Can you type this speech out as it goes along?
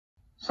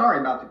Sorry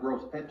about the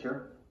gross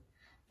picture.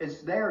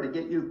 It's there to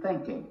get you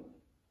thinking.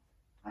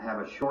 I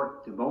have a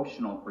short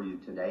devotional for you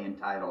today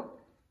entitled,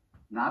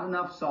 Not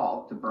Enough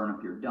Salt to Burn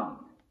Up Your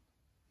Dung.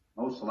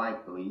 Most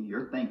likely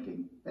you're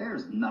thinking,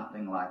 there's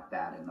nothing like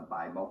that in the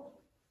Bible.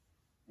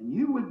 And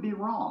you would be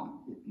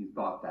wrong if you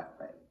thought that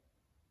way.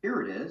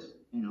 Here it is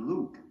in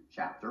Luke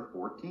chapter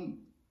 14.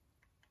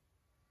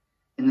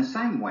 In the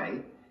same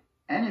way,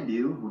 any of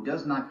you who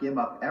does not give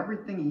up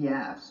everything he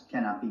has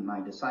cannot be my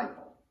disciple.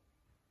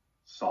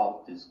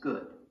 Salt is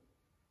good,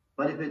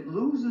 but if it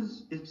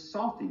loses its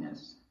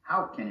saltiness,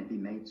 how can it be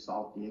made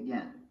salty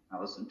again?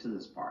 Now listen to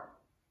this part.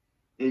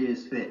 It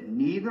is fit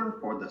neither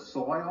for the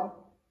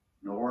soil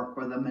nor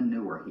for the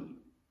manure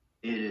heap.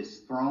 It is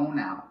thrown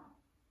out.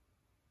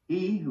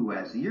 He who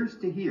has ears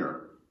to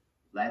hear,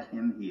 let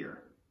him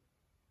hear.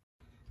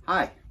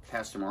 Hi,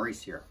 Pastor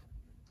Maurice here.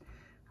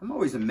 I'm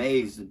always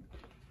amazed at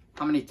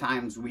how many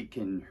times we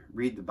can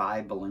read the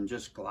Bible and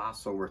just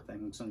gloss over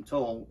things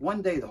until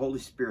one day the Holy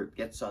Spirit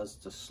gets us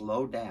to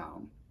slow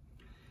down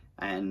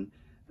and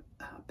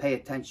pay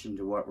attention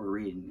to what we're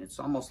reading. It's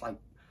almost like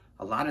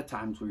a lot of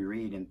times we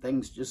read and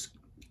things just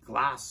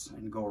gloss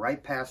and go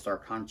right past our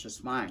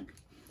conscious mind.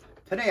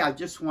 Today I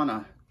just want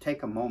to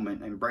take a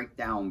moment and break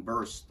down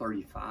verse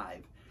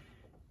 35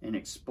 and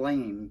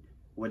explain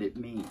what it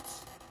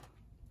means.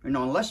 You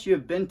know, unless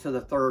you've been to the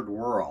third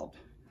world,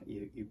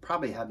 you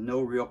probably have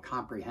no real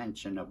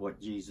comprehension of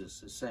what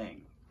Jesus is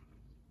saying.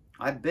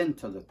 I've been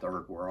to the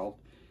third world,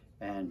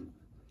 and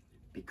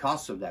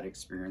because of that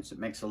experience, it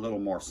makes a little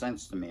more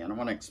sense to me, and I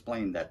want to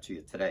explain that to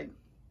you today.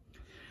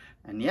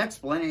 And the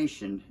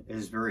explanation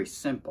is very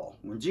simple.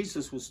 When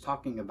Jesus was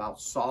talking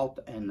about salt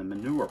and the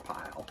manure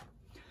pile,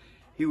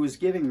 he was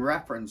giving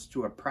reference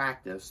to a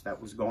practice that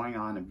was going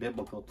on in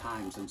biblical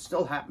times and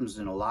still happens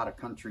in a lot of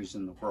countries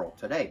in the world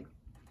today.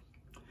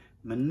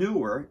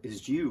 Manure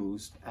is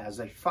used as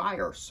a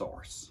fire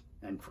source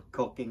and for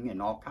cooking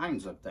and all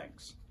kinds of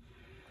things.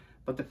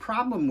 But the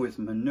problem with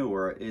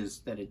manure is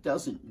that it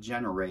doesn't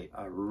generate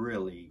a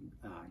really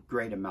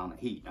great amount of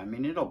heat. I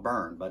mean, it'll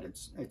burn, but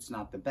it's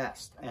not the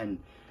best. And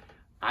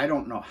I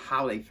don't know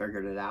how they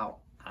figured it out.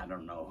 I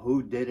don't know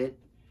who did it,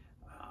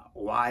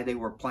 why they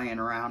were playing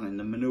around in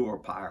the manure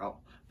pile.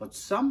 But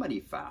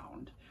somebody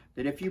found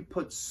that if you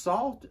put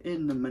salt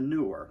in the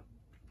manure,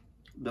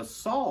 the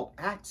salt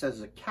acts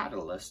as a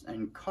catalyst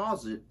and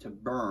causes it to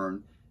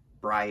burn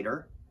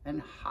brighter and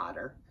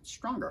hotter and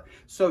stronger.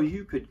 So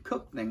you could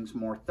cook things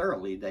more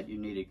thoroughly that you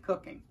needed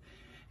cooking.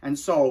 And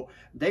so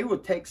they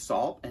would take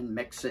salt and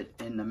mix it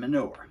in the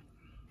manure.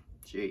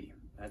 Gee,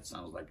 that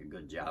sounds like a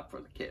good job for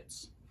the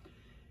kids.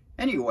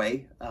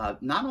 Anyway,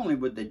 not only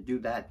would they do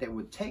that, they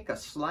would take a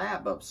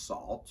slab of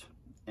salt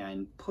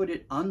and put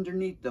it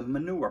underneath the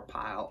manure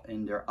pile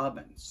in their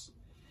ovens.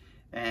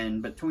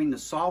 And between the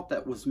salt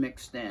that was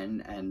mixed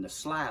in and the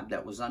slab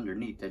that was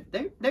underneath it,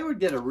 they would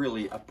get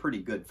a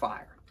pretty good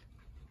fire.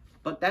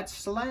 But that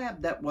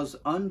slab that was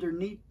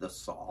underneath the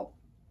salt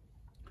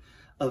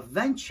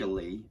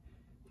eventually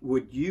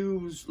would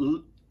use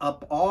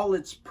up all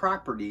its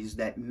properties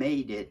that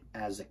made it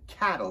as a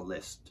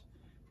catalyst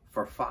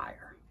for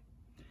fire.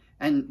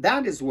 And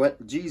that is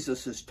what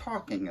Jesus is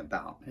talking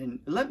about. And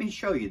let me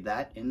show you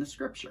that in the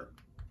scripture.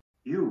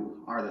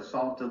 You are the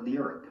salt of the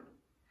earth.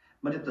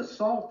 But if the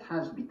salt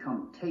has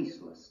become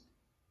tasteless,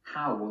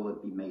 how will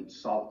it be made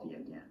salty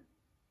again?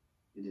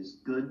 It is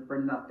good for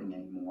nothing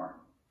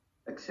anymore,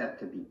 except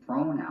to be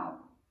thrown out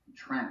and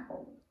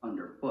trampled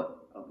underfoot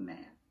of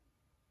man.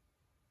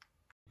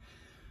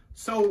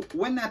 So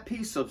when that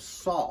piece of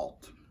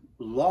salt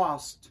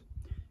lost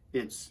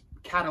its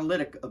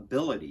catalytic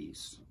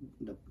abilities,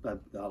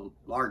 the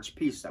large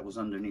piece that was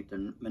underneath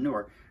the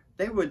manure,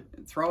 they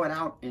would throw it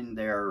out in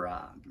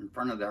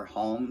front of their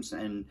homes,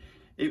 and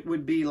it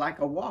would be like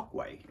a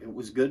walkway. It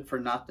was good for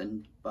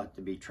nothing but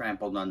to be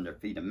trampled under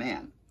feet of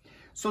man.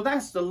 So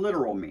that's the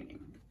literal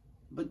meaning.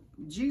 But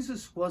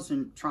Jesus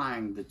wasn't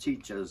trying to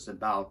teach us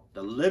about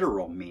the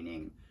literal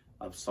meaning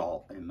of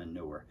salt and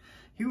manure.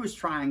 He was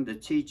trying to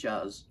teach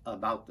us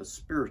about the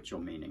spiritual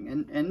meaning.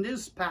 And in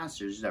this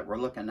passage that we're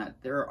looking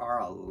at, there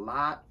are a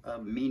lot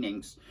of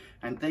meanings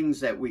and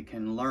things that we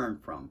can learn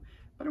from.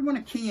 But I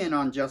want to key in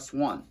on just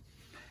one.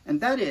 And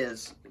that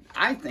is,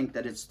 I think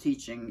that it's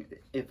teaching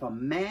if a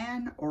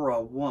man or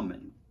a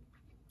woman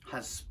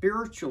has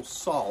spiritual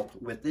salt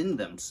within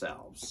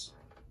themselves,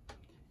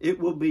 it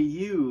will be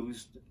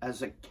used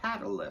as a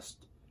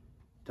catalyst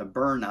to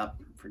burn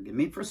up, forgive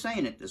me for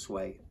saying it this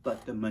way,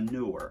 but the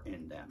manure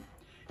in them.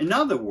 In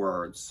other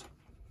words,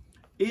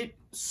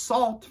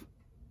 salt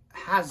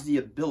has the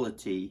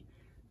ability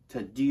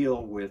to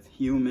deal with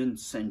human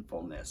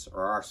sinfulness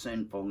or our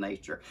sinful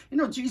nature. You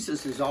know,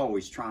 Jesus is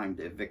always trying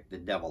to evict the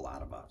devil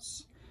out of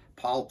us.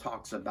 Paul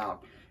talks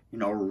about,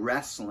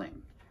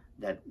 wrestling,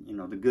 that,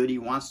 the good he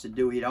wants to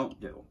do, he don't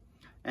do.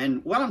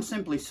 And what I'm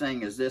simply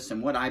saying is this,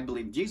 and what I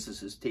believe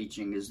Jesus is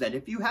teaching is that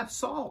if you have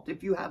salt,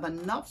 if you have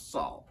enough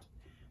salt,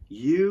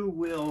 you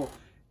will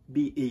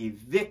be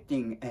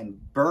evicting and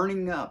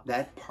burning up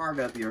that part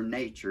of your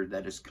nature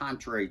that is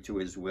contrary to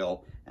his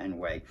will and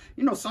way.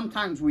 You know,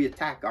 sometimes we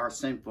attack our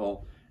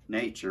sinful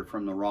nature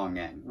from the wrong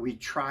end. We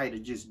try to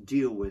just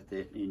deal with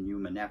it in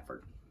human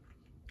effort.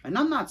 And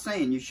I'm not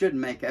saying you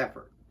shouldn't make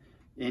effort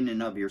in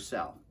and of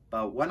yourself.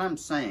 But what I'm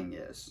saying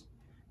is,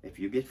 if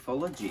you get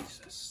full of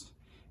Jesus,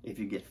 if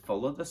you get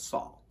full of the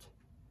salt,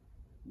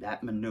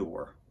 that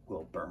manure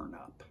will burn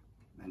up.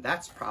 And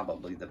that's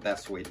probably the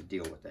best way to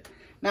deal with it.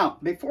 Now,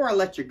 before I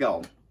let you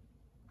go,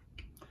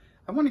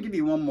 I want to give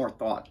you one more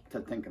thought to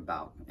think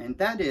about. And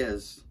that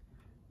is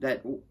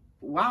that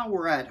while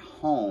we're at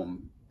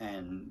home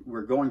and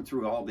we're going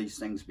through all these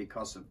things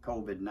because of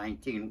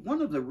COVID-19,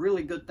 one of the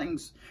really good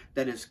things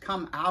that has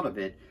come out of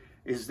it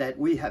is that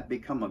we have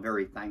become a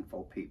very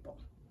thankful people.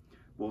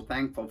 We're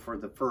thankful for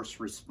the first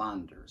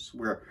responders.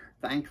 We're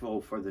thankful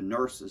for the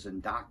nurses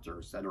and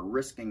doctors that are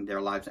risking their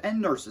lives,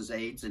 and nurses'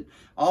 aides and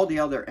all the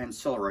other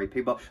ancillary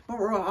people. But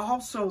we're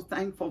also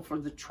thankful for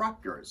the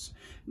truckers,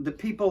 the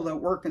people that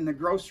work in the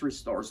grocery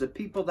stores, the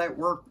people that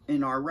work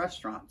in our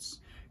restaurants.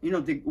 You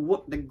know, the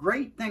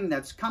great thing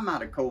that's come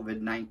out of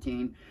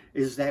COVID-19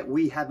 is that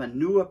we have a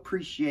new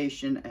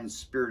appreciation and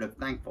spirit of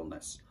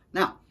thankfulness.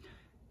 Now,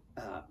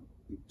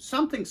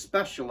 something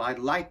special I'd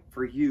like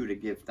for you to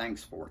give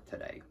thanks for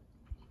today.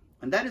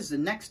 And that is the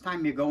next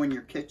time you go in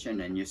your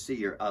kitchen and you see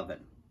your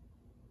oven.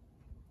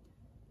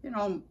 You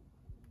know,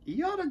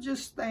 you ought to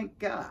just thank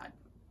God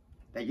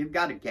that you've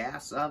got a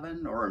gas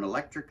oven or an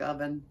electric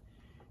oven,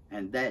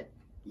 and that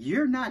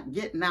you're not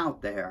getting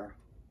out there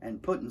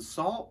and putting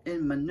salt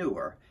in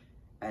manure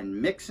and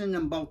mixing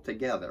them both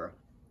together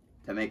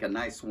to make a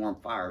nice warm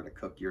fire to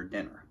cook your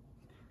dinner.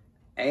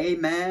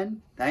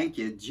 Amen. Thank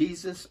you,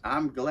 Jesus.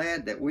 I'm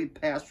glad that we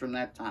passed from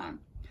that time.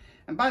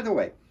 And by the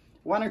way,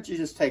 why don't you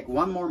just take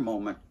one more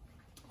moment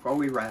before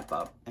we wrap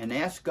up and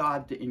ask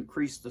God to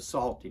increase the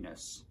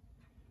saltiness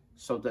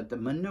so that the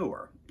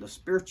manure, the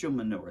spiritual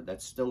manure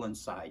that's still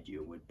inside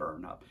you, would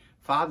burn up.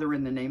 Father,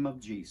 in the name of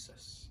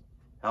Jesus,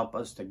 help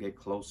us to get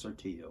closer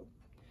to you.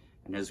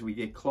 And as we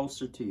get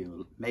closer to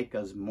you, make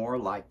us more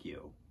like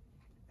you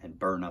and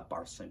burn up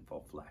our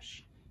sinful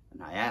flesh.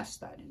 And I ask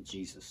that in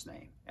Jesus'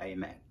 name.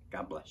 Amen.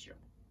 God bless you.